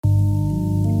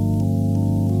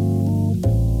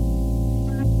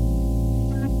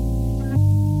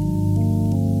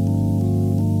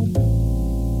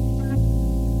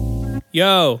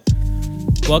Yo,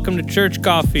 welcome to Church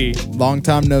Coffee. Long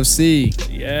time no see.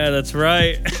 Yeah, that's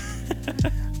right.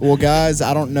 Well, guys,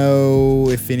 I don't know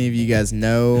if any of you guys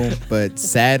know, but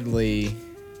sadly,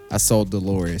 I sold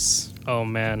Dolores. Oh,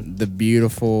 man. The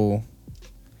beautiful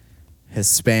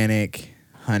Hispanic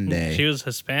Hyundai. She was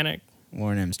Hispanic? Well,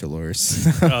 her name's Dolores.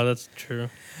 Oh, that's true.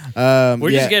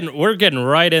 We're getting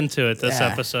right into it this Yeah.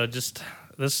 episode. This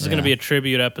is going to be a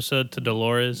tribute episode to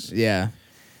Dolores. Yeah.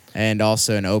 And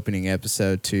also an opening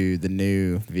episode to the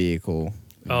new vehicle.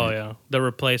 Oh, yeah. The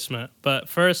replacement. But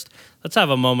first, let's have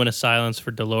a moment of silence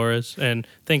for Dolores and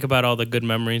think about all the good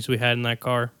memories we had in that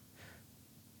car.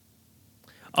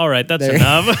 All right, that's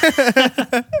enough.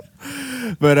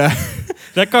 But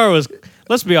That car was,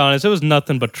 let's be honest, it was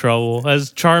nothing but trouble.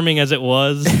 As charming as it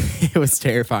was. it was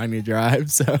terrifying to drive,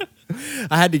 so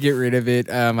I had to get rid of it.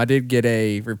 I did get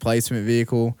a replacement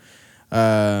vehicle,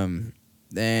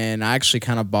 and I actually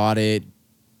kind of bought it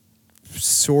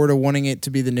sort of wanting it to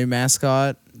be the new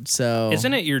mascot. So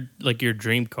Isn't it your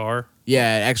dream car? Yeah,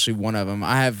 actually one of them.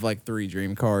 I have like 3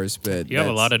 dream cars, but You have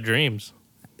a lot of dreams.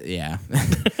 Yeah.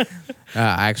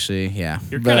 Actually, yeah.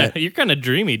 You're kind of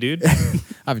dreamy, dude. I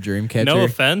have a dream catcher. No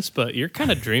offense, but you're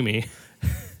kind of dreamy.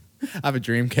 I have a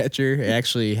dream catcher. It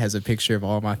actually has a picture of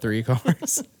all my 3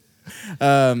 cars.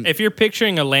 If you're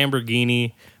picturing a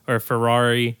Lamborghini or a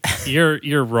Ferrari,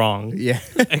 you're wrong. Yeah.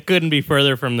 It couldn't be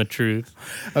further from the truth.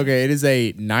 Okay, it is a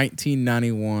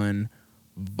 1991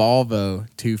 Volvo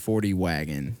 240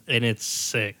 wagon. And it's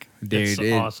sick. Dude,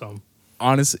 it's awesome.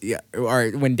 Honestly, yeah. All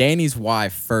right, when Danny's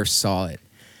wife first saw it,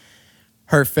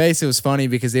 her face, it was funny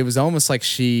because it was almost like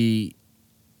she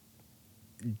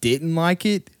didn't like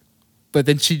it, but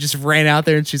then she just ran out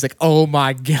there and she's like, oh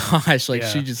my gosh, like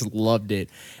she just loved it.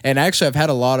 And actually, I've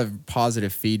had a lot of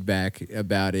positive feedback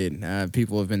about it.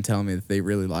 People have been telling me that they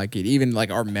really like it. Even like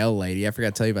our mail lady, I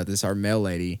forgot to tell you about this, our mail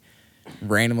lady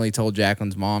randomly told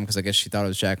Jacqueline's mom, because I guess she thought it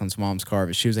was Jacqueline's mom's car,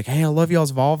 but she was like, hey, I love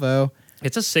y'all's Volvo.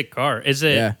 It's a sick car. Is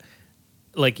it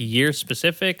like year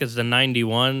specific? Is the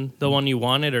 91 the one you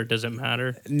wanted, or does it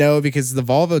matter? No, because the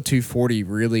Volvo 240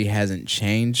 really hasn't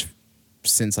changed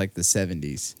since like the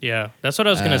 70s. Yeah, that's what I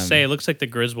was going to say. It looks like the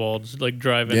Griswolds like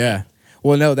driving. Yeah.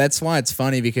 Well, no, that's why it's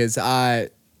funny because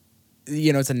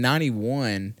it's a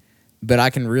 91, but I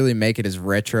can really make it as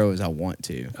retro as I want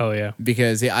to. Oh, yeah.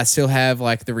 Because I still have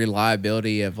like the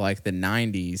reliability of like the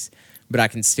 90s, but I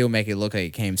can still make it look like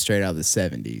it came straight out of the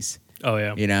 70s. Oh,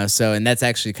 yeah. So, and that's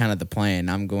actually kind of the plan.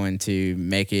 I'm going to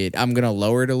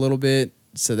lower it a little bit.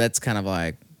 So that's kind of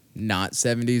like not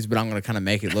 70s, but I'm going to kind of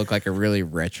make it look like a really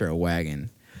retro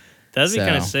wagon. That'd be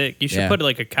kind of sick. You should put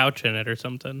like a couch in it or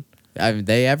something.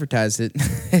 They advertised it.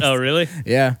 Oh, really?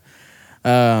 Yeah.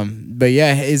 But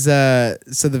yeah,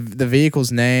 so the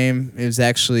vehicle's name is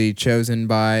actually chosen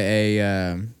by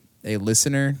a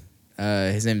listener.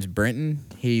 His name's Brenton.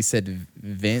 He said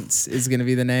Vince is going to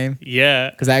be the name. Yeah.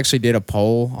 Because I actually did a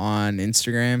poll on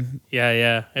Instagram.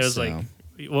 Yeah. It was like,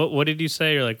 what did you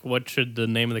say? Or like, what should the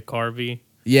name of the car be?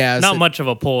 Yeah. Not much of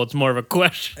a poll. It's more of a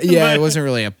question. Yeah, it wasn't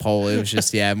really a poll. It was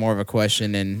just, more of a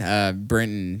question. And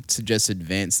Brenton suggested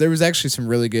Vince. There was actually some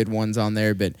really good ones on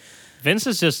there, but Vince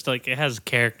is just like, it has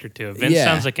character to it. Vince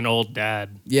sounds like an old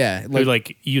dad. Yeah. Who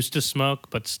like used to smoke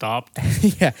but stopped.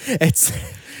 Yeah.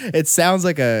 It sounds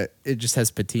like it just has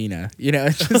patina.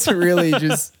 It just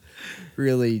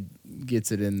really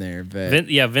gets it in there. But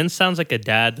Vince sounds like a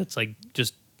dad that's like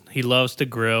just, he loves to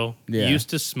grill. Yeah. Used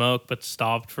to smoke but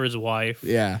stopped for his wife.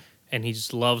 Yeah. And he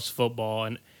just loves football.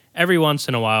 And every once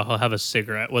in a while he'll have a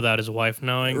cigarette without his wife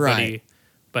knowing. Right.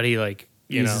 But he like,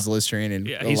 uses Listerine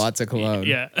and lots of cologne.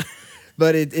 Yeah.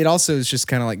 But it also is just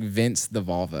kind of like Vince the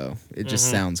Volvo. It just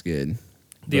sounds good.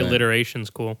 The alliteration's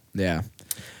cool. Yeah.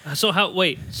 So how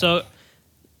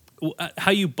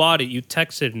you bought it, you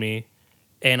texted me,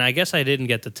 and I guess I didn't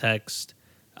get the text.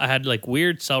 I had like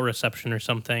weird cell reception or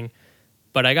something,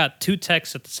 but I got 2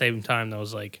 texts at the same time that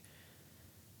was like,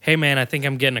 hey man, I think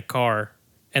I'm getting a car.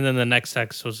 And then the next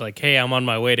text was like, hey, I'm on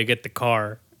my way to get the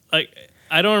car. Like,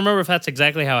 I don't remember if that's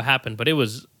exactly how it happened, but it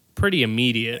was pretty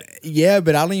immediate. Yeah,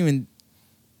 but I don't even...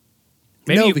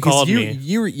 Maybe you called me.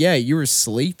 You were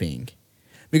sleeping.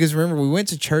 Because remember, we went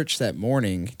to church that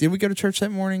morning. Did we go to church that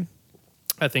morning?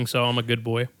 I think so. I'm a good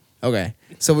boy. Okay.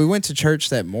 So we went to church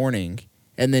that morning,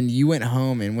 and then you went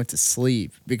home and went to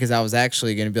sleep because I was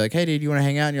actually going to be like, hey, dude, you want to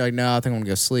hang out? And you're like, no, I think I'm going to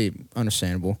go sleep.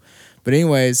 Understandable. But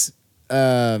anyways,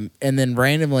 and then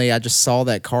randomly I just saw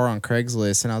that car on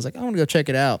Craigslist, and I was like, I want to go check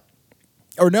it out.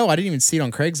 Or no, I didn't even see it on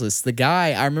Craigslist. The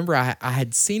guy, I remember I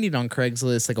had seen it on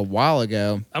Craigslist like a while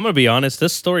ago. I'm going to be honest.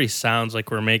 This story sounds like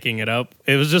we're making it up.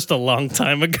 It was just a long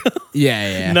time ago.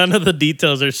 Yeah. None of the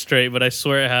details are straight, but I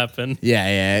swear it happened.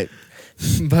 Yeah.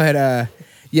 But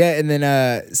yeah, and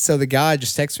then so the guy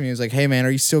just texted me. He was like, "Hey man, are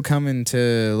you still coming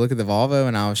to look at the Volvo?"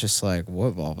 And I was just like,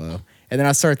 "What Volvo?" And then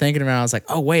I started thinking about it. I was like,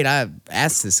 "Oh wait, I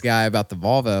asked this guy about the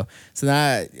Volvo." So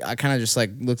then I kind of just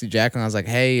like looked at Jacqueline. I was like,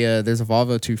 "Hey, there's a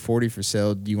Volvo 240 for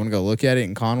sale. Do you want to go look at it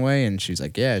in Conway?" And she's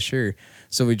like, "Yeah, sure."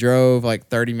 So we drove like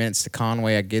 30 minutes to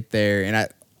Conway. I get there, and I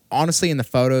honestly in the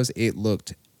photos it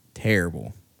looked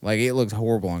terrible. Like it looked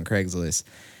horrible on Craigslist.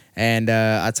 And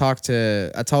I told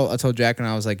Jack, and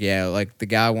I was like, yeah, like the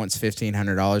guy wants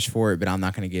 $1,500 for it, but I'm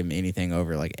not going to give him anything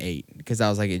over like $8, because I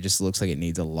was like, it just looks like it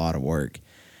needs a lot of work.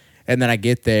 And then I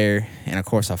get there, and of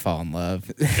course I fall in love.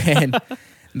 And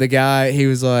the guy, he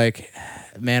was like,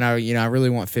 man, I really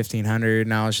want $1,500.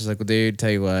 And I was just like, well, dude, tell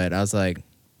you what, I was like,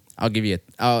 I'll give you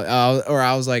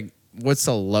I was like, what's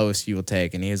the lowest you will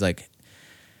take? And he was like,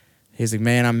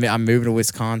 man, I'm moving to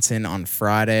Wisconsin on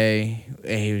Friday.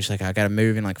 And he was like, I got to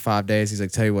move in like 5 days. He's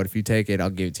like, tell you what, if you take it,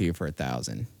 I'll give it to you for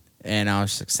 $1,000. And I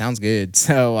was like, sounds good.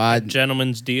 So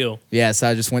Gentleman's deal. Yeah, so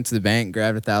I just went to the bank,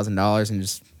 grabbed $1,000, and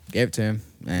just gave it to him.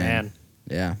 Man.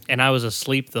 Yeah. And I was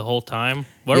asleep the whole time.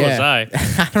 Where was I?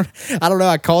 I don't know.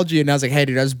 I called you, and I was like, hey,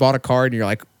 dude, I just bought a car. And you're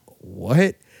like,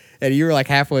 what? And you were like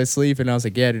halfway asleep, and I was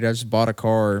like, yeah, dude, I just bought a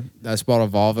car. I just bought a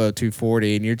Volvo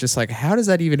 240. And you're just like, how does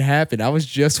that even happen? I was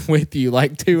just with you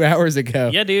like 2 hours ago.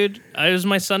 Yeah, dude. It was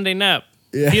my Sunday nap.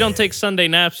 Yeah. If you don't take Sunday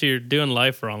naps, you're doing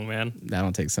life wrong, man. I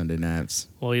don't take Sunday naps.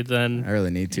 Well, then... I really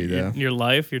need to, though. Your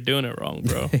life, you're doing it wrong,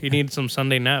 bro. You need some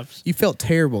Sunday naps. You felt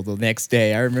terrible the next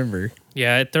day, I remember.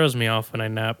 Yeah, it throws me off when I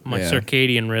nap. My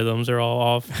circadian rhythms are all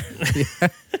off.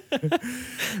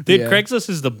 Dude, Craigslist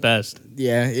is the best.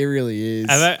 Yeah, it really is.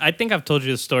 I think I've told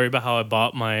you the story about how I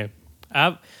bought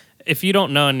if you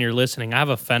don't know and you're listening, I have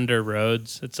a Fender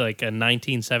Rhodes. It's like a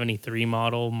 1973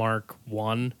 model Mark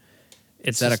I.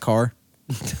 Is that a car?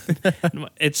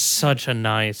 It's such a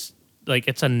nice,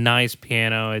 it's a nice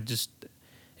piano.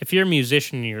 If you're a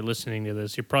musician and you're listening to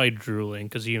this, you're probably drooling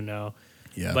because you know.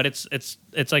 Yeah. But it's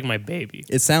like my baby.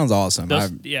 It sounds awesome.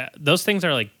 Those things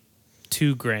are like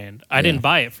 $2,000. I didn't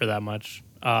buy it for that much.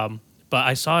 But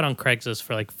I saw it on Craigslist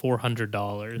for like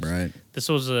 $400. Right. This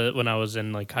was when I was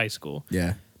in like high school.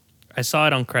 Yeah. I saw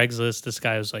it on Craigslist. This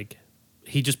guy was like,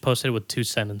 he just posted it with 2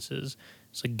 sentences.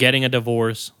 It's like, getting a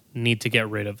divorce, need to get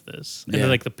rid of this. And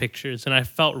like the pictures. And I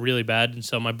felt really bad. And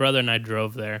so my brother and I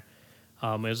drove there.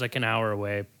 It was like an hour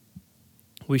away.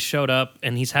 We showed up,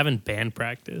 and he's having band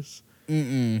practice.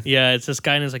 Mm-mm. Yeah, it's this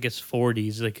guy in his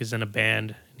 40s, like he's in a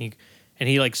band, and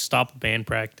he like stopped band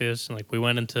practice, and like we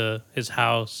went into his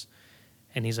house,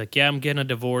 and he's like, "Yeah, I'm getting a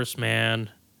divorce, man."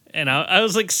 And I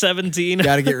was like 17.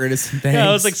 Got to get rid of some things. Yeah,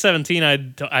 I was like 17. I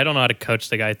don't know how to coach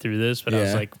the guy through this, but I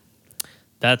was like,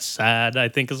 "That's sad," I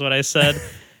think is what I said.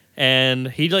 And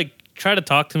he like tried to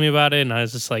talk to me about it, and I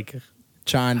was just like,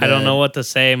 I don't know what to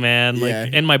say, man.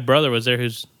 And my brother was there,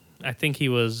 I think he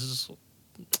was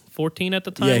 14 at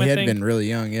the time. Yeah, he had been really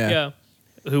young. Yeah,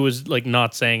 who was like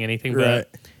not saying anything, right.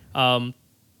 But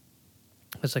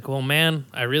it's like, well, man,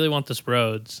 I really want this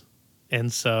Rhodes,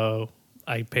 and so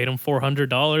I paid him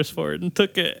 $400 for it and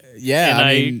took it. Yeah, and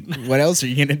I mean, what else are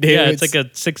you gonna do? Yeah, it's like a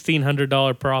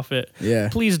 $1,600 profit. Yeah,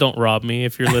 please don't rob me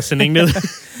if you're listening to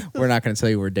this. We're not gonna tell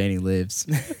you where Danny lives,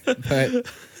 but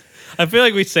I feel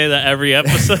like we say that every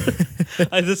episode.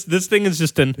 This thing is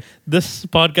this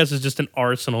podcast is just an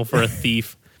arsenal for a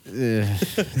thief.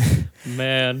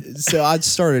 Man. So I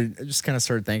just kind of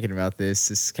started thinking about this.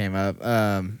 This came up.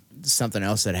 Something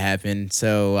else that happened.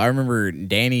 So I remember,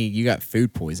 Danny, you got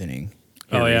food poisoning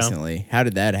recently. How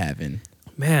did that happen?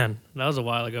 Man, that was a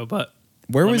while ago. But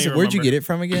where'd you get it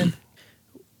from again?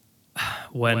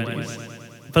 Wendy's.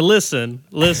 But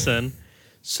listen.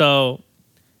 So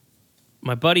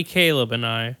my buddy Caleb and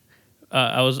I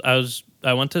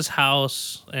went to his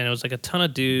house, and it was like a ton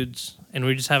of dudes, and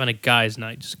we were just having a guys'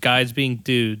 night, just guys being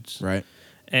dudes. Right.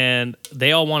 And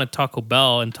they all wanted Taco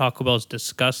Bell, and Taco Bell's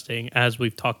disgusting, as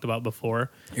we've talked about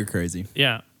before. You're crazy.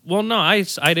 Yeah. Well, no, I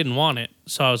didn't want it.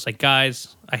 So I was like,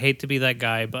 guys, I hate to be that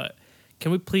guy, but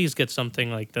can we please get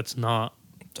something like that's not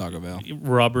Taco Bell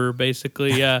rubber,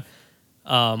 basically? Yeah.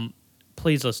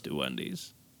 Please, let's do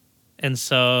Wendy's. And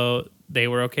so they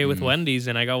were okay with Wendy's,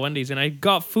 and I got Wendy's, and I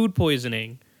got food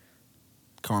poisoning.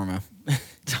 Karma.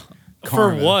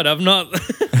 For what? I'm not...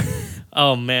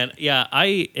 Oh, man. Yeah,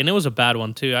 and it was a bad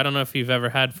one, too. I don't know if you've ever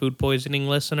had food poisoning,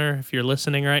 listener, if you're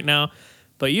listening right now.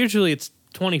 But usually it's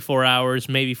 24 hours,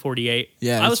 maybe 48.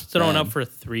 Yeah, I was thrown up for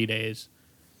 3 days.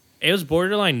 It was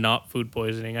borderline not food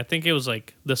poisoning. I think it was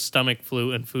like the stomach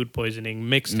flu and food poisoning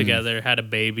mixed together, had a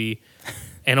baby.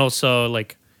 And also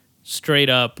like straight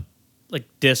up like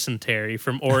dysentery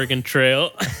from Oregon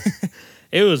Trail.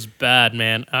 It was bad,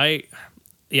 man.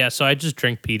 Yeah, so I just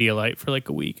drank Pedialyte for like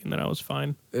a week, and then I was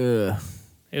fine. Ugh,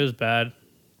 It was bad.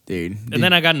 dude. And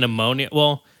then I got pneumonia.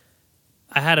 Well,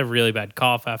 I had a really bad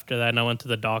cough after that, and I went to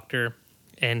the doctor,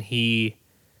 and he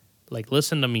like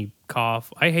listened to me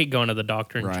cough. I hate going to the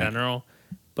doctor in Right. general,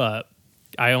 but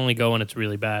I only go when it's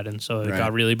really bad, and so it Right.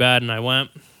 got really bad, and I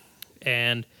went,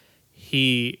 and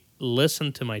he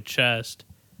listened to my chest,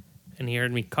 and he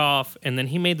heard me cough, and then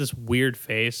he made this weird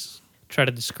face. Try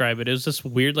to describe it. It was this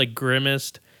weird, like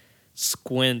grimaced,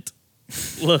 squint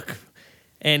look,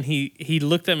 and he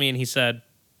looked at me and he said,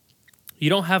 "You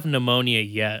don't have pneumonia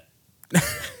yet."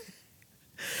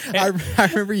 I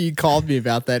remember you called me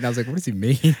about that, and I was like, "What does he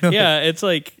mean?" Yeah, it's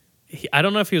like I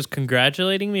don't know if he was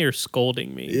congratulating me or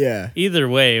scolding me. Yeah. Either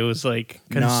way, it was like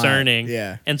concerning.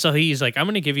 yeah. And so he's like, "I'm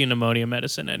going to give you pneumonia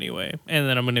medicine anyway, and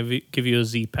then I'm going to give you a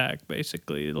Z pack.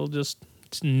 Basically, it'll just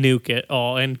nuke it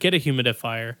all and get a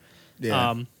humidifier."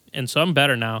 Yeah. And so I'm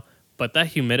better now. But that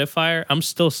humidifier, I'm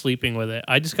still sleeping with it.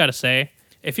 I just got to say,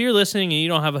 if you're listening and you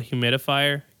don't have a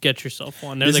humidifier, get yourself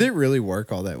one. Does it really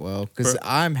work all that well? Because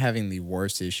I'm having the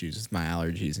worst issues with my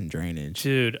allergies and drainage.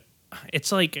 Dude,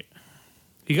 it's like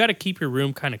you got to keep your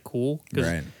room kind of cool. Because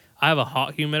Right. I have a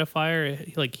hot humidifier.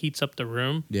 It like heats up the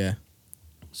room. Yeah.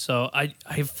 So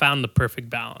I've found the perfect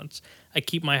balance. I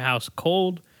keep my house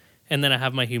cold, and then I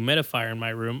have my humidifier in my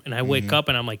room, and I wake up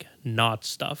and I'm like not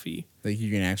stuffy. Like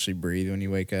you can actually breathe when you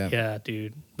wake up. Yeah,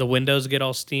 dude. The windows get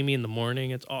all steamy in the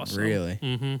morning. It's awesome. Really?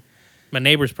 Mm-hmm. My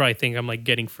neighbors probably think I'm like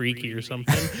getting freaky or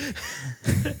something.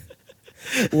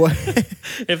 What?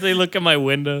 If they look at my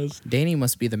windows. Danny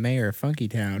must be the mayor of Funky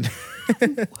Town.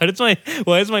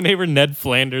 Why is my neighbor Ned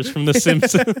Flanders from The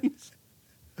Simpsons?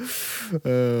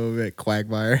 Oh, that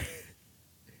Quagmire.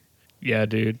 Yeah,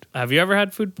 dude. Have you ever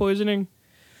had food poisoning?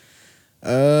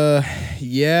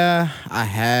 Yeah, I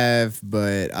have,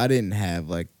 but I didn't have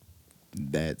like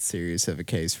that serious of a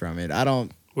case from it.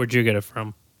 Where'd you get it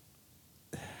from?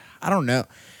 I don't know.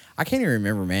 I can't even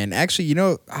remember, man. Actually, you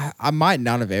know, I might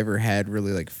not have ever had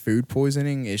really like food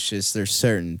poisoning. It's just there's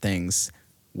certain things.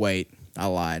 Wait, I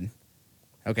lied.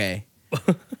 Okay.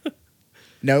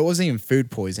 No, it wasn't even food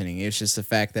poisoning. It's just the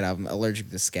fact that I'm allergic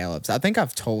to scallops. I think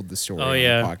I've told the story on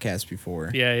the podcast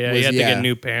before. Yeah. You had to get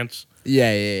new pants.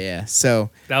 Yeah. So,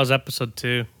 That was episode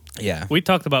 2. yeah. We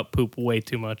talked about poop way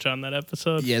too much on that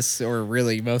episode. Yes, or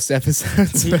really most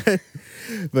episodes.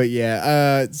 But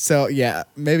yeah, so yeah,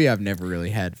 maybe I've never really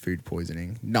had food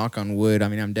poisoning. Knock on wood. I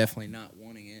mean, I'm definitely not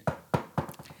wanting it.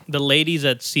 The ladies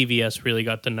at CVS really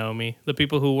got to know me. The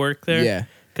people who work there. Yeah.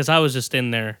 Because I was just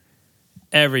in there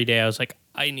every day. I was like,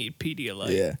 I need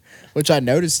Pedialyte. Yeah. Which I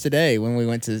noticed today when we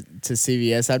went to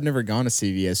CVS. I've never gone to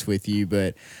CVS with you,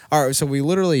 but all right, so we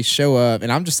literally show up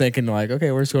and I'm just thinking like,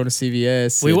 okay, we're just going to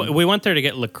CVS. We went there to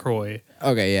get LaCroix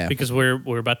Okay, yeah. because we're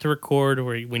about to record.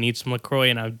 We need some LaCroix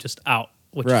and I'm just out,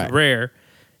 which Right. is rare.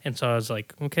 And so I was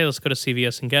like, okay, let's go to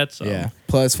CVS and get some. Yeah.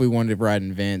 Plus we wanted to ride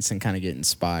in Vince and kind of get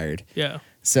inspired. Yeah.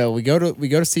 So we go to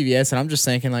CVS and I'm just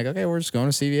thinking like, okay, we're just going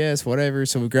to CVS, whatever.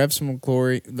 So we grab some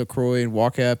LaCroix and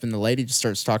walk up, and the lady just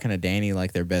starts talking to Danny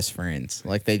like they're best friends,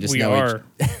 like they just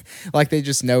like they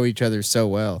just know each other so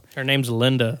well. Her name's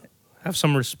Linda. Have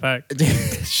some respect.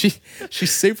 She's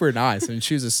super nice, and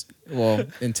she was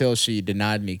until she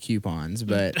denied me coupons,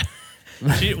 but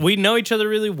We know each other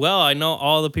really well. I know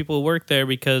all the people who work there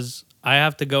because I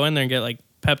have to go in there and get like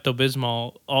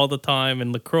Pepto-Bismol all the time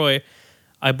and LaCroix.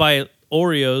 I buy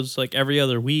Oreos like every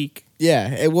other week. yeah,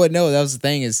 that was the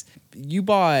thing is you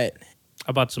bought.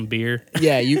 I bought some beer.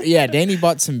 Yeah, Danny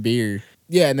bought some beer.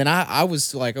 Yeah, and then I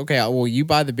was like, okay, well, you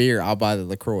buy the beer, I'll buy the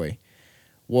LaCroix.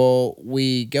 Well,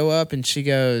 we go up and she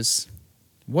goes,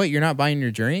 "What? You're not buying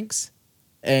your drinks?"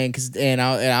 And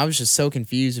I was just so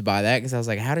confused by that because I was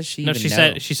like, "How does she?" No, even she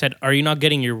know? said, "Are you not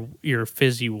getting your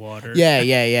fizzy water?" Yeah.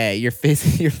 Your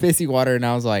fizzy water, and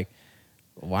I was like,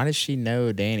 "Why does she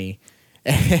know Danny?"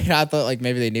 And I thought like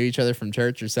maybe they knew each other from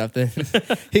church or something.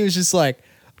 He was just like,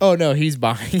 "Oh no, he's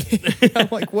buying it." I'm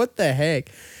like, "What the heck?"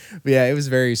 But yeah, it was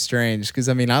very strange because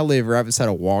I mean I live right beside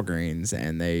a Walgreens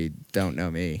and they don't know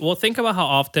me. Well, think about how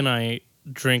often I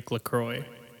drink LaCroix.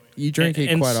 You drink it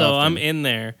and quite so often. I'm in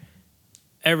there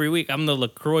every week. I'm the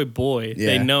LaCroix boy. Yeah.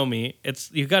 They know me.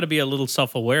 You got to be a little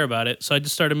self-aware about it. So I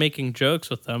just started making jokes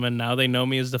with them, and now they know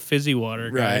me as the fizzy water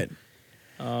guy.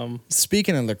 Right.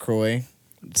 Speaking of LaCroix,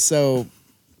 so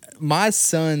my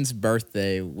son's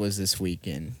birthday was this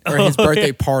weekend, or his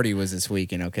birthday party was this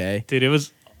weekend. Okay, Dude, it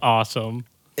was awesome.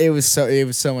 it was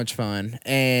so much fun,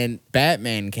 and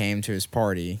Batman came to his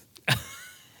party,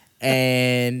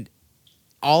 and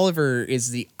Oliver is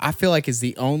the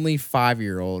only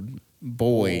 5-year-old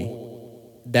boy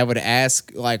that would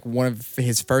ask, like, one of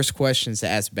his first questions to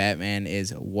ask Batman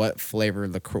is, what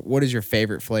is your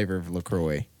favorite flavor of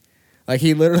LaCroix? Like,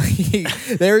 he literally,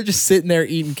 they were just sitting there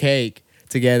eating cake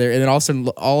together, and then all of a sudden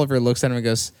Oliver looks at him and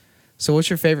goes, so what's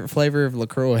your favorite flavor of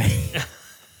LaCroix?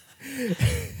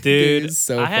 Dude, it's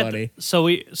so funny. So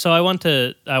I went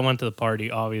to the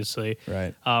party, obviously.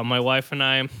 Right. My wife and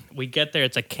I, we get there.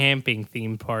 It's a camping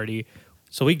themed party.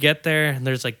 So we get there, and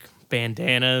there's like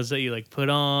bandanas that you like put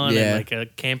on, and like a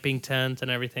camping tent and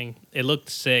everything. It looked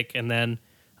sick. And then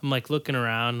I'm like looking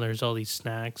around. And there's all these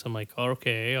snacks. I'm like,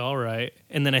 okay, all right.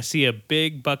 And then I see a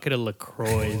big bucket of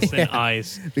LaCroix and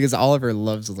ice. Because Oliver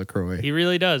loves LaCroix. He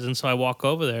really does. And so I walk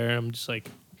over there, and I'm just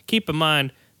like, keep in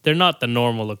mind, they're not the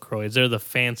normal LaCroix. They're the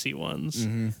fancy ones.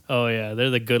 Mm-hmm. Oh, yeah. They're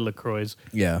the good LaCroix.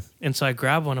 Yeah. And so I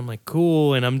grab one. I'm like,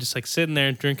 cool. And I'm just like sitting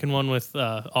there drinking one with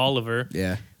Oliver.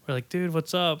 Yeah. We're like, dude,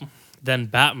 what's up? Then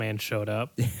Batman showed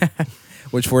up.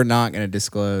 Which we're not going to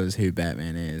disclose who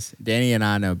Batman is. Danny and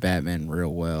I know Batman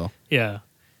real well. Yeah.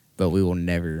 But we will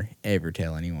never, ever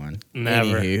tell anyone.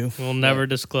 Never. Anywho. We'll never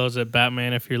disclose it.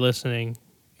 Batman, if you're listening,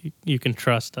 you can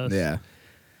trust us. Yeah.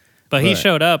 But he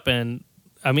showed up, and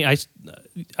I mean,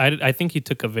 I think he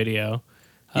took a video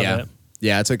of it.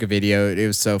 Yeah, I took a video. It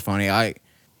was so funny.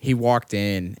 He walked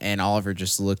in, and Oliver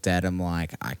just looked at him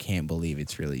like, I can't believe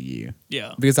it's really you.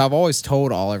 Yeah. Because I've always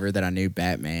told Oliver that I knew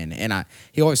Batman, and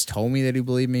he always told me that he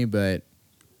believed me, but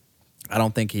I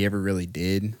don't think he ever really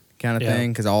did, kind of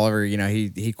thing. Because Oliver,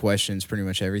 he questions pretty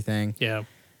much everything. Yeah.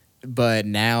 But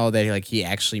now that he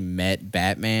actually met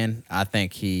Batman, I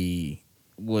think he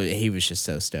was just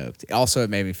so stoked. Also,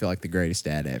 it made me feel like the greatest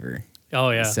dad ever.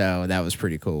 Oh yeah. So that was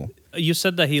pretty cool. You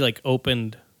said that he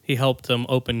helped him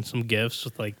open some gifts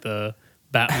with like the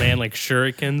Batman like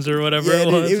shurikens or whatever it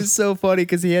was. It was so funny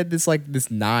because he had this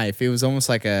knife. It was almost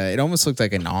it almost looked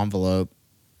like an envelope,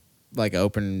 like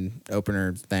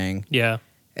opener thing. Yeah.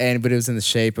 But it was in the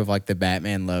shape of like the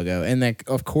Batman logo. And like,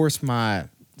 of course, my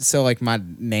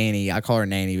nanny, I call her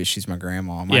nanny, but she's my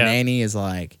grandma. My nanny is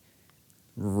like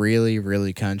really,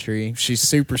 really country. She's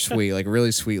super sweet, like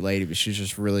really sweet lady, but she's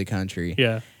just really country.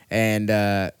 Yeah.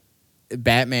 And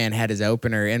Batman had his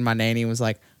opener, and my nanny was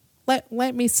like,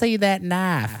 let me see that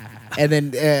knife. And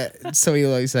then so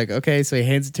he's like, okay. So he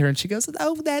hands it to her, and she goes,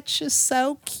 oh, that's just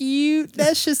so cute.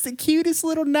 That's just the cutest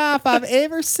little knife I've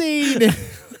ever seen.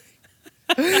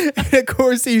 And of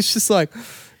course, he's just like,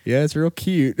 yeah, it's real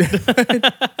cute.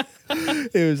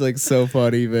 It was like so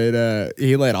funny, but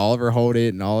he let Oliver hold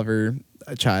it, and Oliver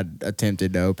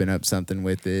attempted to open up something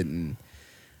with it, and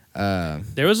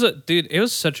there was it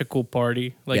was such a cool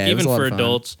party. Like, even for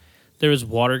adults, there was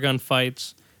water gun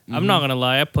fights. Mm-hmm. I'm not gonna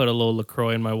lie, I put a little LaCroix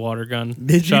in my water gun.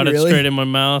 Did Shot you really? it straight in my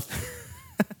mouth.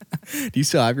 Do you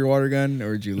still have your water gun,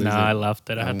 or did you lose it? Nah, I left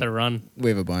it. I had to run. We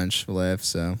have a bunch left,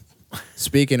 so.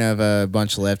 Speaking of a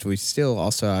bunch left, we still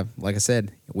also have, like I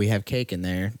said, we have cake in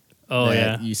there. Oh,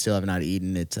 yeah. You still have not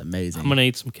eaten. It's amazing. I'm going to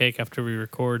eat some cake after we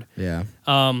record. Yeah.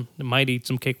 I might eat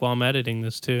some cake while I'm editing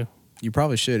this, too. You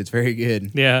probably should. It's very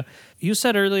good. Yeah. You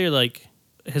said earlier, like,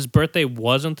 his birthday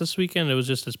wasn't this weekend. It was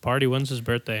just his party. When's his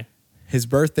birthday? His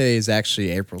birthday is actually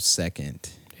April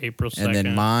 2nd. April 2nd. And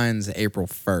then mine's April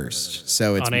 1st.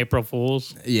 So it's on April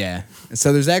Fool's? Yeah.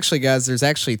 So there's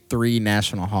actually 3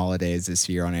 national holidays this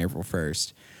year on April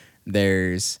 1st.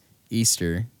 There's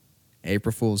Easter,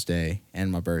 April Fool's Day,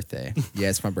 and my birthday.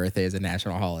 Yes, my birthday is a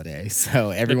national holiday. So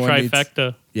everyone the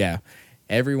trifecta.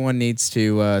 Everyone needs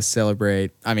to celebrate.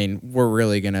 I mean, we're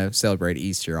really going to celebrate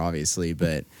Easter, obviously,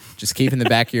 but just keep in the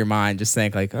back of your mind, just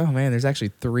think like, oh, man, there's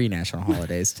actually 3 national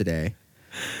holidays today.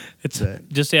 It's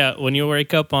just, when you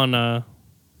wake up on,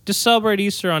 just celebrate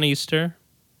Easter on Easter,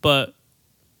 but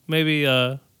maybe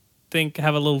have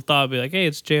a little thought, be like, hey,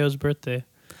 it's J.O.'s birthday,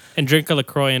 and drink a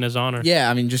LaCroix in his honor.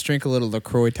 Yeah, I mean, just drink a little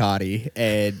LaCroix toddy,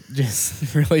 and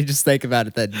just really just think about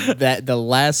it, that the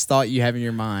last thought you have in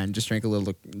your mind, just drink a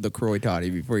little LaCroix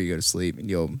toddy before you go to sleep, and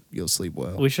you'll sleep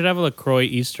well. We should have a LaCroix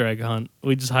Easter egg hunt.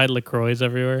 We just hide LaCroix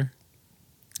everywhere.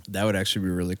 That would actually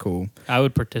be really cool. I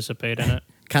would participate in it.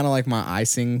 Kind of like my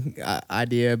icing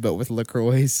idea, but with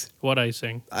LaCroix. What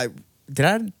icing?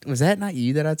 Was that not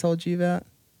you that I told you about?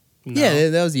 No. Yeah,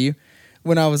 that was you.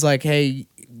 When I was like, hey,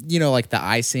 like the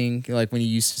icing, like when you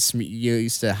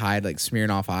used to hide like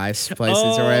Smirnoff Ice places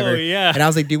or whatever. Yeah. And I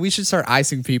was like, dude, we should start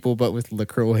icing people, but with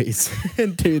LaCroix,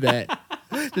 and do that.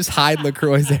 Just hide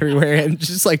LaCroix everywhere, and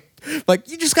just like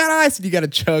you just got ice, and you got to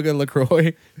chug a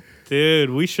LaCroix.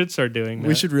 Dude, we should start doing that.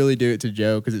 We should really do it to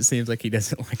Joe, because it seems like he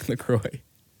doesn't like LaCroix.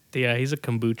 Yeah, he's a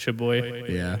kombucha boy.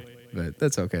 Yeah, but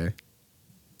that's okay.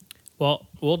 Well,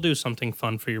 we'll do something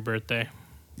fun for your birthday.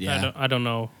 Yeah. I don't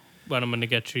know. what I'm gonna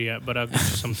get you yet, but I'll get you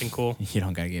something cool. You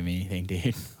don't gotta give me anything,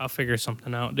 dude. I'll figure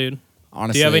something out, dude.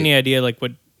 Honestly, Do you have any idea like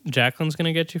what Jacqueline's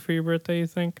gonna get you for your birthday? You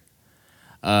think?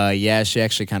 Yeah, she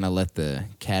actually kind of let the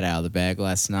cat out of the bag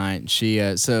last night. She,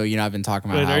 so I've been talking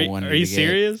about how I wanted. Are you to get,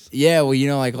 serious? Yeah,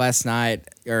 well, like last night,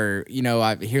 or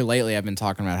here lately, I've been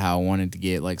talking about how I wanted to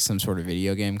get like some sort of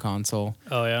video game console.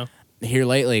 Oh yeah. Here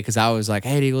lately, because I was like,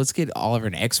 hey, dude, let's get Oliver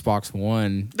an Xbox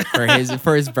One for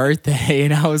his birthday,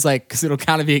 and I was like, because it'll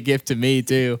kind of be a gift to me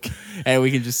too, and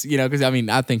we can just because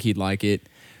I think he'd like it,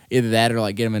 either that or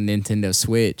like get him a Nintendo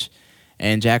Switch,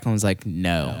 and Jacqueline was like,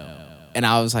 no. And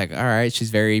I was like, all right, she's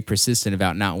very persistent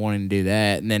about not wanting to do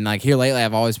that. And then, like, here lately,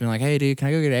 I've always been like, hey, dude, can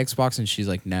I go get an Xbox? And she's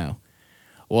like, no.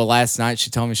 Well, last night, she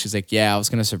told me, she's like, yeah, I was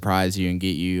going to surprise you and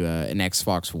get you an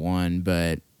Xbox One.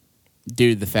 But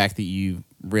due to the fact that you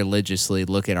religiously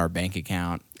look at our bank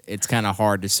account, it's kind of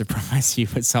hard to surprise you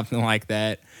with something like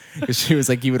that. Because she was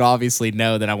like, you would obviously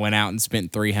know that I went out and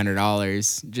spent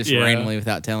 $300 just randomly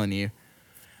without telling you.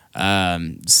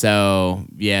 So,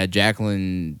 yeah,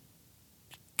 Jacqueline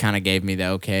kind of gave me the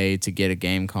okay to get a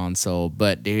game console,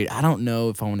 but dude, I don't know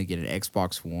if I want to get an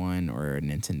Xbox One or a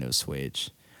Nintendo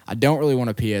Switch. I don't really want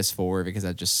a PS4 because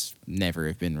I just never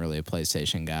have been really a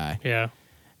PlayStation guy. Yeah.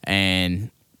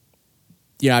 And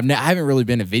I haven't really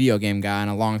been a video game guy in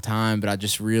a long time, but I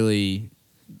just really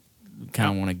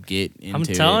kind of want to get into I'm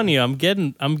telling you, I'm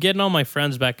getting all my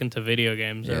friends back into video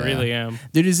games. Yeah. I really am.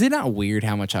 Dude, is it not weird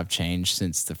how much I've changed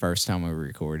since the first time we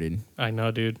recorded? I know,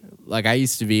 dude. Like, I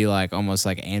used to be like almost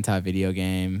like anti-video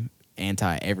game,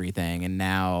 anti-everything, and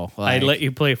now like, I let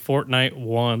you play Fortnite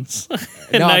once,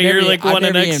 and no, now I've you're never, like I've one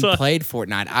an never even Xbox. played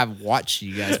Fortnite. I've watched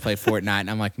you guys play Fortnite, and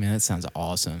I'm like, man, that sounds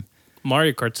awesome.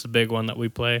 Mario Kart's the big one that we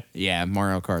play. Yeah,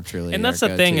 Mario Kart's really. And that's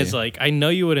the thing is, like, I know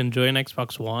you would enjoy an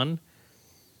Xbox One,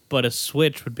 but a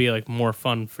Switch would be like more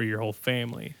fun for your whole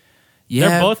family. Yeah,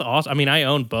 They're both awesome. I mean, I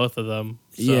own both of them.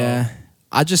 So. Yeah,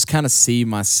 I just kind of see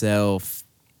myself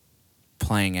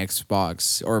playing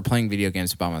Xbox or playing video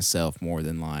games by myself more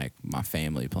than like my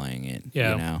family playing it.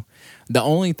 Yeah. The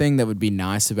only thing that would be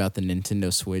nice about the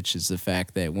Nintendo Switch is the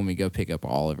fact that when we go pick up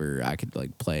Oliver, I could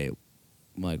like play it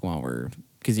like while we're,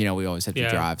 because we always have to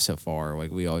drive so far.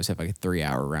 Like we always have like a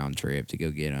 3-hour round trip to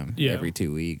go get him every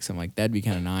 2 weeks. I'm like, that'd be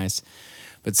kind of nice.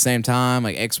 But at the same time,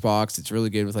 like Xbox, it's really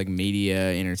good with like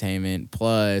media, entertainment.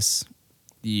 Plus,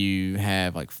 you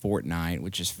have like Fortnite,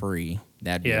 which is free.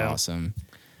 That'd be awesome.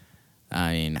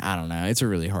 I mean, I don't know. It's a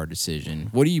really hard decision.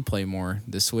 What do you play more,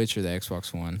 the Switch or the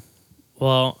Xbox One?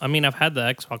 Well, I mean, I've had the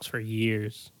Xbox for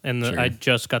years, and Sure. I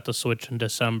just got the Switch in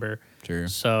December. Sure.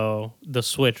 So the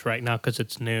Switch right now because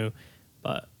it's new,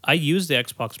 but I use the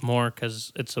Xbox more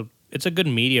because it's a good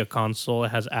media console. It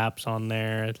has apps on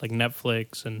there like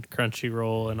Netflix and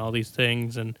Crunchyroll and all these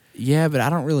things, and Yeah, but I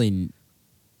don't really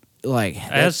like. it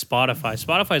has Spotify.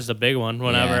 Spotify's the big one.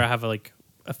 Whenever Yeah. I have like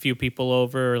a few people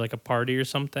over, or like a party or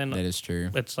something, That is true.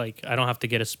 it's like I don't have to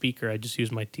get a speaker. I just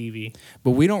use my TV.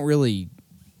 But we don't really.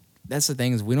 That's the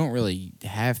thing is we don't really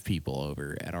have people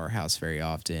over at our house very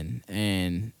often,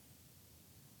 and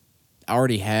I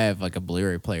already have like a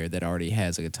Blu-ray player that already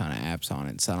has like a ton of apps on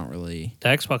it, so I don't really. The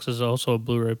Xbox is also a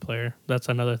Blu-ray player. That's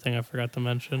another thing I forgot to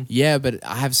mention. Yeah, but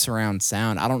I have surround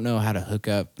sound. I don't know how to hook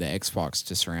up the Xbox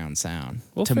to surround sound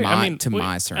my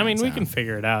surround. I mean, we sound. can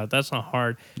figure it out. That's not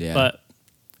hard. Yeah. But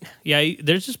yeah,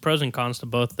 there's just pros and cons to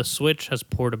both. The Switch has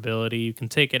portability. You can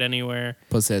take it anywhere.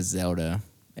 Plus, it has Zelda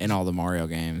and all the Mario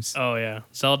games. Oh yeah,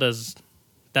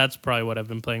 that's probably what I've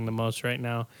been playing the most right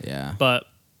now. Yeah. But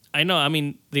I know. I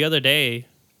mean, the other day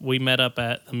we met up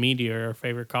at the Meteor, our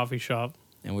favorite coffee shop.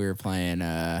 And we were playing.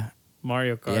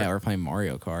 Mario Kart. Yeah, we're playing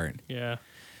Mario Kart. Yeah.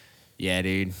 Yeah,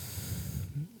 dude.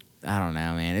 I don't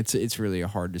know, man. It's really a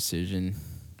hard decision.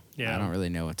 Yeah. I don't really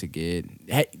know what to get.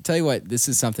 Hey, tell you what, this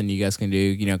is something you guys can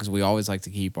do, because we always like to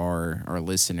keep our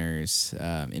listeners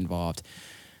involved.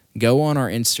 Go on our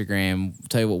Instagram.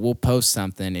 Tell you what, we'll post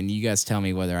something, and you guys tell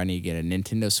me whether I need to get a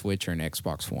Nintendo Switch or an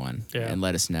Xbox One, and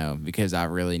let us know, because I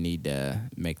really need to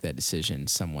make that decision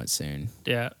somewhat soon.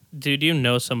 Yeah. Dude, you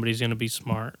know somebody's going to be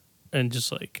smart and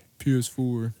just like...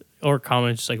 PS4. Or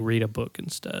comment, just like read a book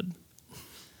instead.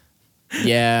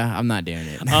 Yeah, I'm not doing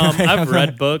it. I've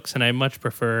read books, and I much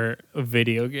prefer a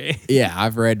video game. Yeah,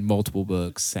 I've read multiple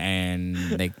books, and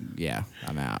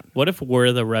I'm out. What if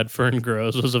Where the Red Fern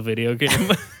Grows was a video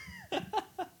game?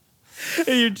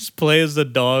 And you just play as the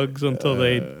dogs until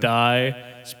they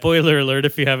die. Spoiler alert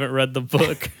if you haven't read the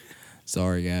book.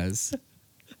 Sorry, guys.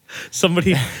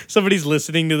 Somebody's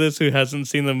listening to this who hasn't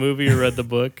seen the movie or read the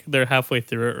book. They're halfway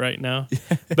through it right now.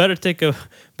 Better take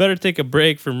a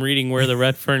break from reading Where the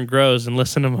Red Fern Grows and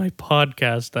listen to my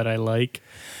podcast that I like.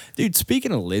 Dude,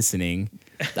 speaking of listening,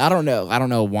 I don't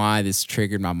know why this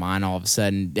triggered my mind all of a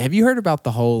sudden. Have you heard about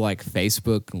the whole like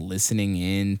Facebook listening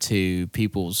in to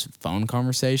people's phone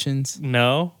conversations?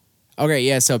 No. Okay,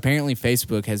 yeah, so apparently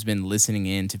Facebook has been listening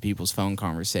in to people's phone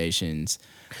conversations.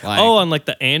 Like, On like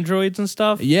the Androids and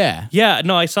stuff? yeah. Yeah,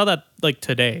 no, I saw that like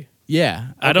today. Yeah.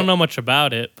 Okay. I don't know much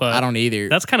about it, but I don't either.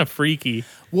 That's kind of freaky.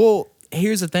 Well,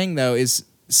 here's the thing though, is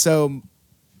so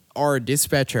our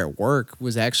dispatcher at work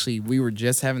was actually, we were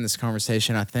just having this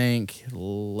conversation, I think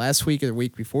last week or the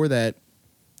week before that.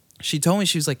 She told me,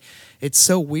 she was like, it's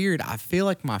so weird. I feel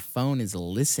like my phone is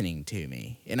listening to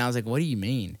me. And I was like, what do you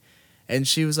mean? And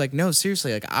she was like, no,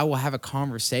 seriously, like I will have a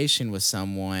conversation with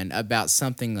someone about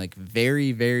something like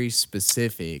very, very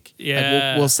specific. Yeah.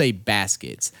 Like we'll say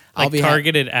baskets. Like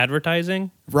targeted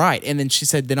advertising? Right. And then she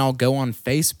said, then I'll go on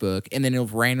Facebook and then it'll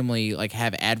randomly like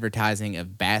have advertising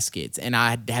of baskets. And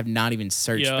I have not even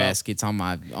searched baskets on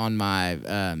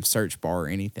my search bar or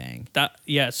anything.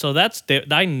 So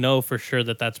I know for sure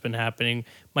that's been happening.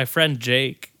 My friend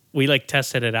Jake, we like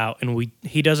tested it out and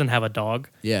he doesn't have a dog.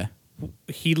 Yeah.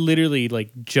 He literally like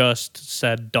just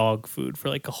said dog food for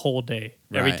like a whole day.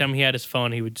 Right. Every time he had his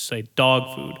phone, he would just say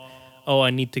dog food. Oh, I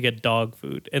need to get dog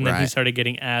food. And then he started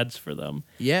getting ads for them.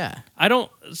 Yeah. I don't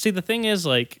see, the thing is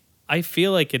like, I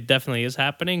feel like it definitely is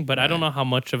happening, but I don't know how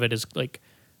much of it is like,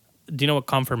 do you know what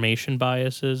confirmation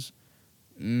bias is?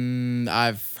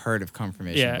 I've heard of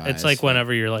confirmation bias. Yeah, it's like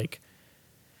whenever you're like,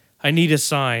 I need a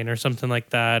sign or something like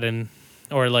that,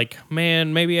 or like,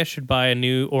 man, maybe I should buy a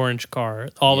new orange car.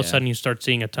 All of a sudden you start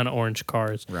seeing a ton of orange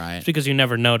cars. Right. It's because you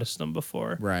never noticed them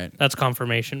before. Right. That's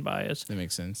confirmation bias. That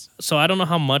makes sense. So I don't know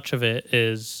how much of it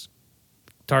is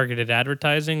targeted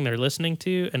advertising they're listening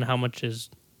to and how much is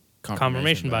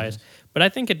confirmation bias. But I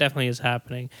think it definitely is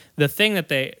happening. The thing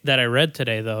that I read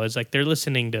today, though, is like they're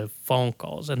listening to phone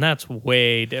calls, and that's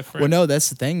way different. Well, no, that's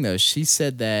the thing, though. She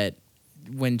said that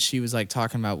when she was like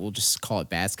talking about, we'll just call it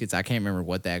baskets. I can't remember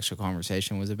what the actual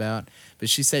conversation was about, but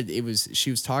she said she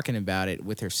was talking about it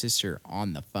with her sister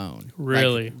on the phone.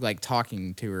 Really? Like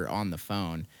talking to her on the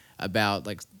phone about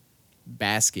like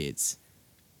baskets.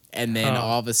 And then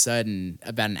all of a sudden,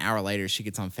 about an hour later, she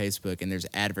gets on Facebook and there's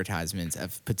advertisements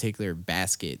of particular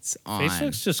baskets on.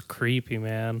 Facebook's just creepy,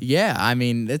 man. Yeah, I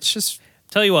mean, it's just.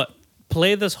 Tell you what.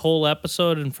 Play this whole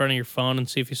episode in front of your phone and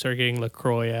see if you start getting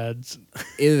LaCroix ads.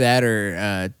 Either that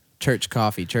or church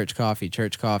coffee. We'll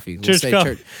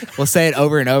We'll say it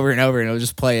over and over and over, and it'll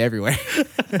just play everywhere.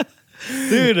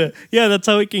 Dude, yeah, that's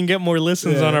how we can get more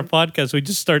listens on our podcast. We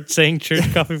just start saying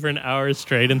church coffee for an hour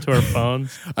straight into our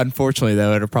phones. Unfortunately,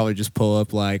 though, it'll probably just pull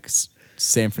up like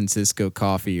San Francisco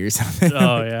coffee or something.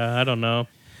 Oh, yeah, I don't know.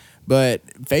 But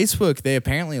Facebook, they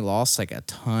apparently lost like a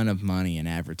ton of money in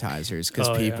advertisers because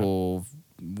people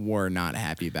were not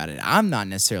happy about it. I'm not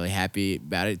necessarily happy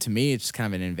about it. To me, it's just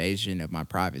kind of an invasion of my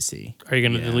privacy. Are you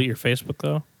going to delete your Facebook,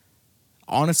 though?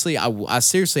 Honestly, I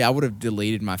seriously, I would have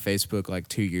deleted my Facebook like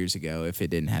 2 years ago if it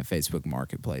didn't have Facebook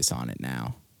Marketplace on it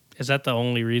now. Is that the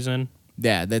only reason?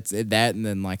 Yeah, that's it, that and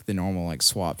then like the normal like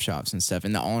swap shops and stuff.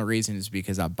 And the only reason is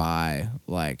because I buy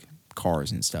like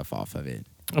cars and stuff off of it.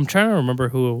 I'm trying to remember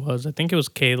who it was. I think it was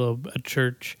Caleb at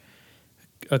church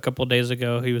a couple of days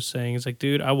ago. He was saying, he's like,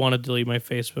 dude, I want to delete my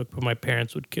Facebook, but my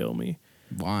parents would kill me.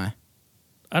 Why?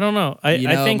 I don't know. I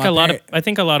think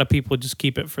a lot of people just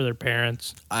keep it for their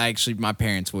parents. My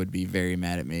parents would be very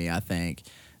mad at me, I think,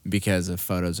 because of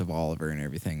photos of Oliver and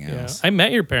everything else. Yeah. I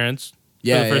met your parents for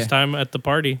the first time at the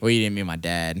party. Well, you didn't meet my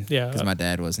dad. Yeah. Because my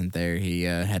dad wasn't there. He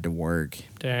had to work.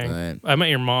 Dang. I met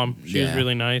your mom. She was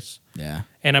really nice. Yeah.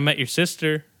 And I met your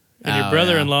sister and your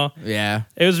brother-in-law. Yeah.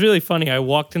 It was really funny. I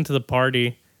walked into the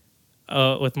party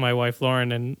with my wife,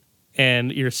 Lauren,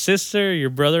 and your sister, your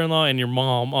brother-in-law, and your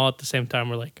mom all at the same time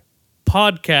were like,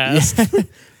 podcast.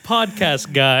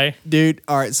 Podcast guy. Dude,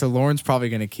 all right, so Lauren's probably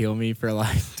going to kill me for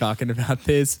like talking about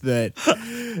this, but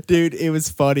dude, it was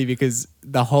funny because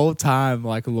the whole time,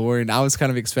 like Lauren, I was kind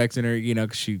of expecting her, you know,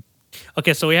 because she...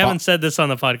 Okay, so we haven't said this on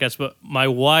the podcast, but my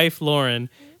wife, Lauren,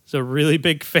 is a really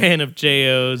big fan of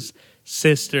J.O.'s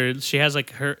sister. She has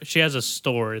a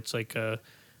store. It's like a...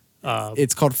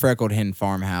 it's called Freckled Hen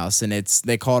Farmhouse, and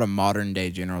they call it a modern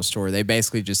day general store. They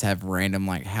basically just have random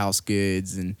like house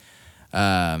goods, and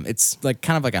it's like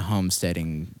kind of like a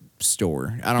homesteading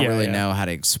store. I don't really know how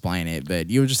to explain it, but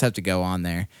you'll just have to go on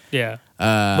there. Yeah.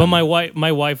 But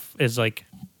my wife is like,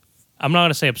 I'm not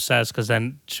gonna say obsessed because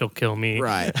then she'll kill me.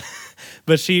 Right.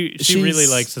 But she really She's-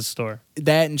 likes the store.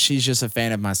 That, and she's just a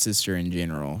fan of my sister in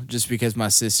general, just because my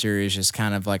sister is just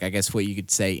kind of like, I guess what you could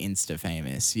say, insta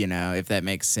famous, you know, if that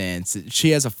makes sense. She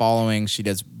has a following, she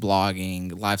does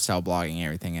blogging, lifestyle blogging,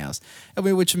 everything else. I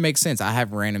mean, which makes sense. I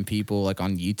have random people like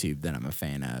on YouTube that I'm a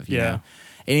fan of, you know.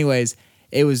 Anyways,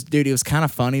 it was kind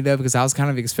of funny though, because I was kind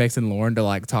of expecting Lauren to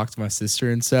like talk to my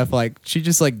sister and stuff. Like she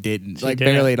just like didn't, She like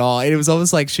didn't. barely at all. And it was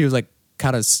almost like she was like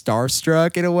kind of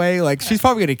starstruck in a way. Like she's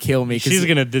probably gonna kill me. 'Cause She's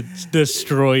gonna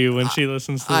destroy you when she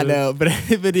listens to I this. know, but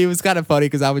it was kind of funny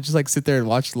because I would just like sit there and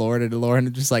watch Lauren, and Lauren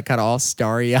would just like kind of all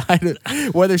starry eyed,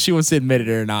 whether she wants to admit it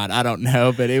or not. I don't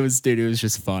know, but it was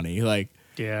just funny. Like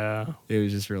Yeah. it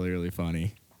was just really, really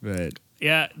funny. But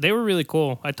Yeah, they were really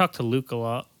cool. I talked to Luke a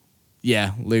lot.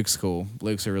 yeah, Luke's cool.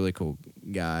 Luke's a really cool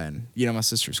guy, and you know my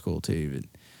sister's cool too. But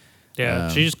Yeah,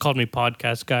 she just called me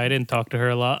podcast guy. I didn't talk to her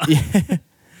a lot.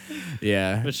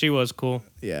 yeah, But she was cool.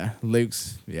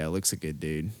 Luke's a good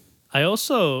dude. I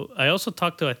also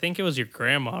talked to, I think it was your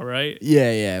grandma, right?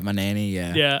 Yeah, my nanny.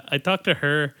 Yeah, I talked to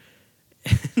her.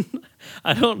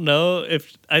 I don't know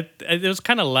if it was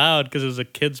kind of loud because it was a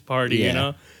kids party, you Yeah.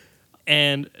 know.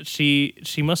 And she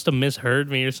must have misheard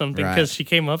me or something, because Right. she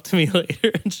came up to me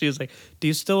later and she was like, "Do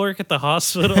you still work at the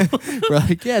hospital?" We're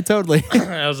like, yeah, totally.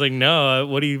 I was like, "No,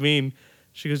 what do you mean?"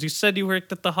 She goes, "You said you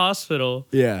worked at the hospital."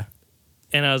 Yeah.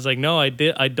 And I was like, "No, I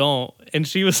don't." And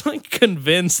she was like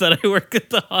convinced that I worked at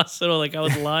the hospital, like I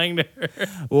was lying to her.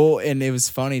 Well, and it was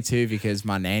funny too because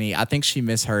my nanny, I think she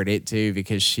misheard it too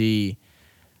because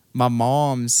my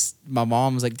mom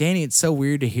was like, Danny, it's so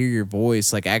weird to hear your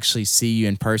voice, like actually see you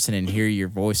in person and hear your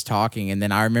voice talking. And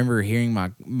then I remember hearing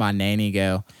my nanny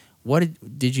go, "What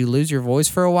did you lose your voice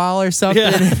for a while or something?"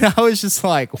 Yeah. And I was just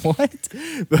like, "What?"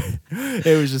 But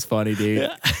it was just funny, dude.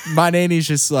 Yeah. My nanny's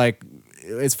just like,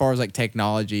 as far as like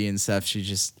technology and stuff, she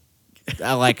just,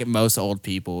 I like most old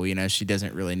people, you know, she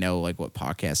doesn't really know like what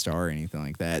podcasts are or anything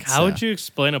like that. How would you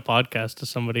explain a podcast to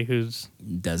somebody who's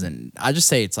I just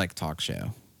say it's like a talk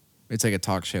show. It's like a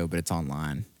talk show, but it's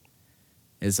online.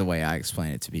 Is the way I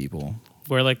explain it to people.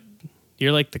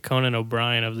 you're like the Conan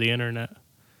O'Brien of the internet.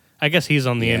 I guess he's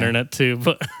on the Yeah. internet too,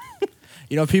 but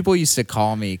You know, people used to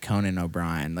call me Conan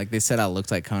O'Brien. Like they said I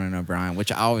looked like Conan O'Brien,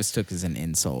 which I always took as an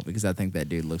insult because I think that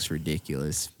dude looks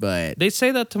ridiculous. But they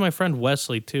say that to my friend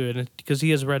Wesley too, and because he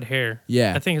has red hair.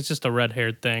 Yeah. I think it's just a red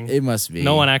haired thing. it must be.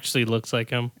 No one actually looks like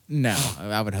him. No,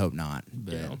 I would hope not.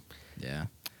 But know. yeah.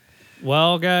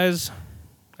 Well, guys,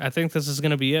 I think this is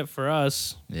going to be it for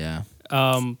us. Yeah.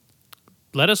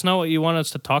 Let us know what you want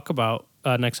us to talk about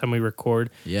next time we record.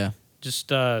 Yeah. Just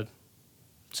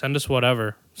send us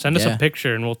whatever. Send us Yeah. a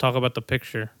picture, and we'll talk about the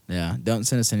picture. Yeah. Don't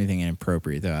send us anything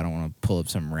inappropriate though. I don't want to pull up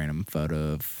some random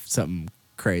photo of something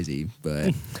crazy,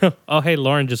 but Oh, hey,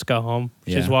 Lauren just got home.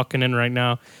 She's Yeah. walking in right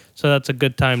now. So that's a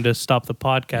good time to stop the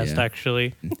podcast, Yeah.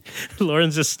 actually.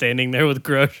 Lauren's just standing there with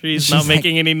groceries, She's not like-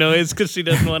 making any noise because she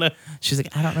doesn't want to. she's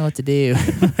like, I don't know what to do.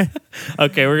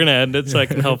 Okay, we're going to end it so I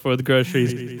can help her with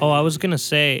groceries. Oh, I was going to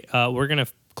say, we're going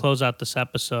to close out this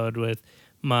episode with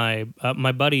my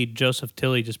buddy Joseph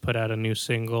Tilley just put out a new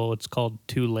single. It's called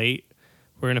Too Late.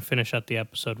 We're going to finish out the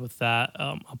episode with that.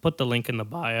 I'll put the link in the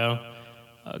bio.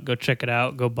 Go check it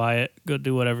out. Go buy it. Go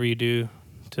do whatever you do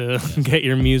to get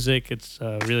your music. It's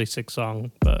a really sick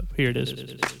song, but here it is.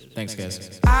 Thanks,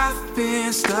 guys. I've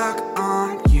been stuck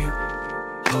on you,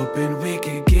 hoping we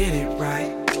could get it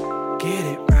right, get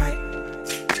it right.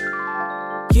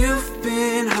 You've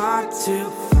been hard to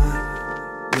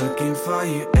find, looking for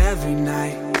you every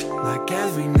night, like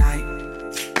every night.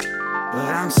 But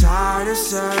I'm tired of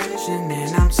searching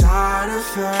and I'm tired of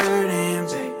hurting,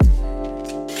 babe.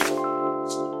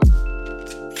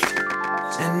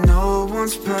 And no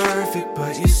one's perfect,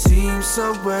 but you seem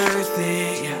so worth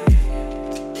it,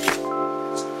 yeah.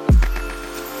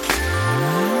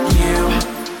 You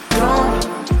don't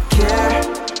care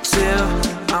till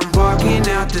I'm walking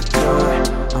out the door.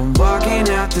 I'm walking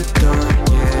out the door,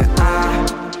 yeah.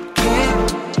 I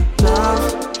can't love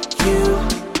you.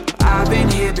 I've been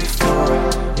here before,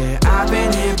 yeah, I've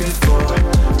been here before.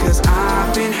 Cause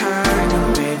I've been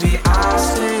hurting, baby. I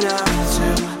stayed up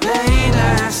too late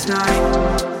last night.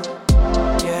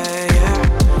 Yeah,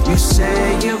 yeah. You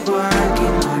say you're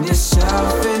working on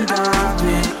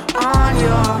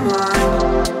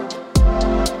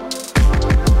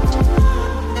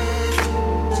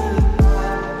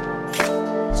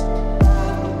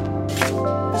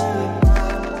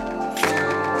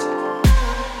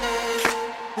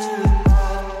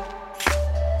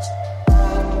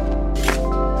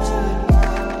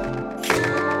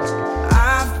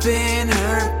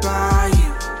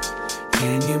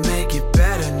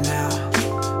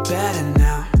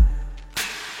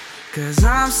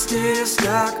still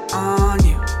stuck on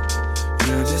you.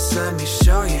 Girl, just let me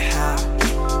show you how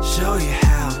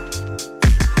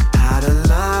to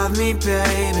love me,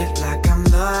 baby, like I'm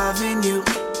loving you.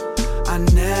 I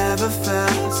never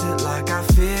felt it like I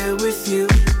feel with you.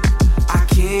 I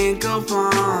can't go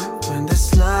on when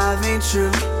this love ain't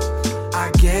true.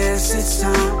 I guess it's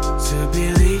time to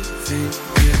believe in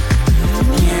you.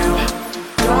 You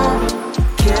don't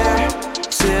care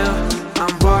till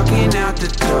I'm walking out the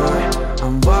door.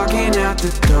 I'm walking out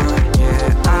the door.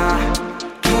 Yeah, I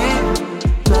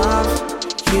can't love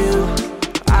you.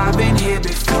 I've been here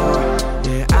before.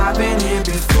 Yeah, I've been here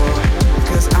before.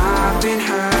 Cause I've been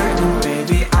hurting,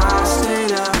 baby. I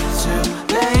stayed up too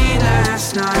late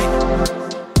last night.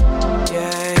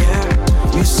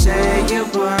 Yeah. You say you're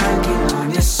working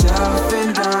on yourself,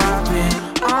 and I've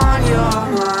been on your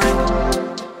mind.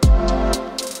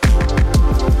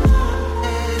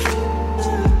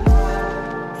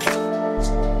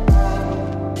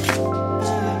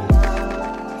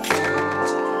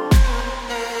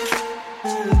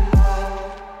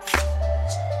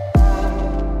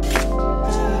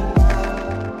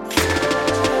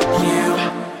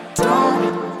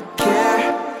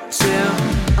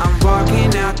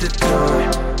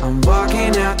 I'm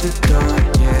walking out the door,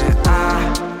 yeah, I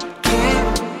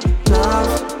can't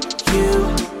love you.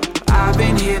 I've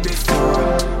been here before.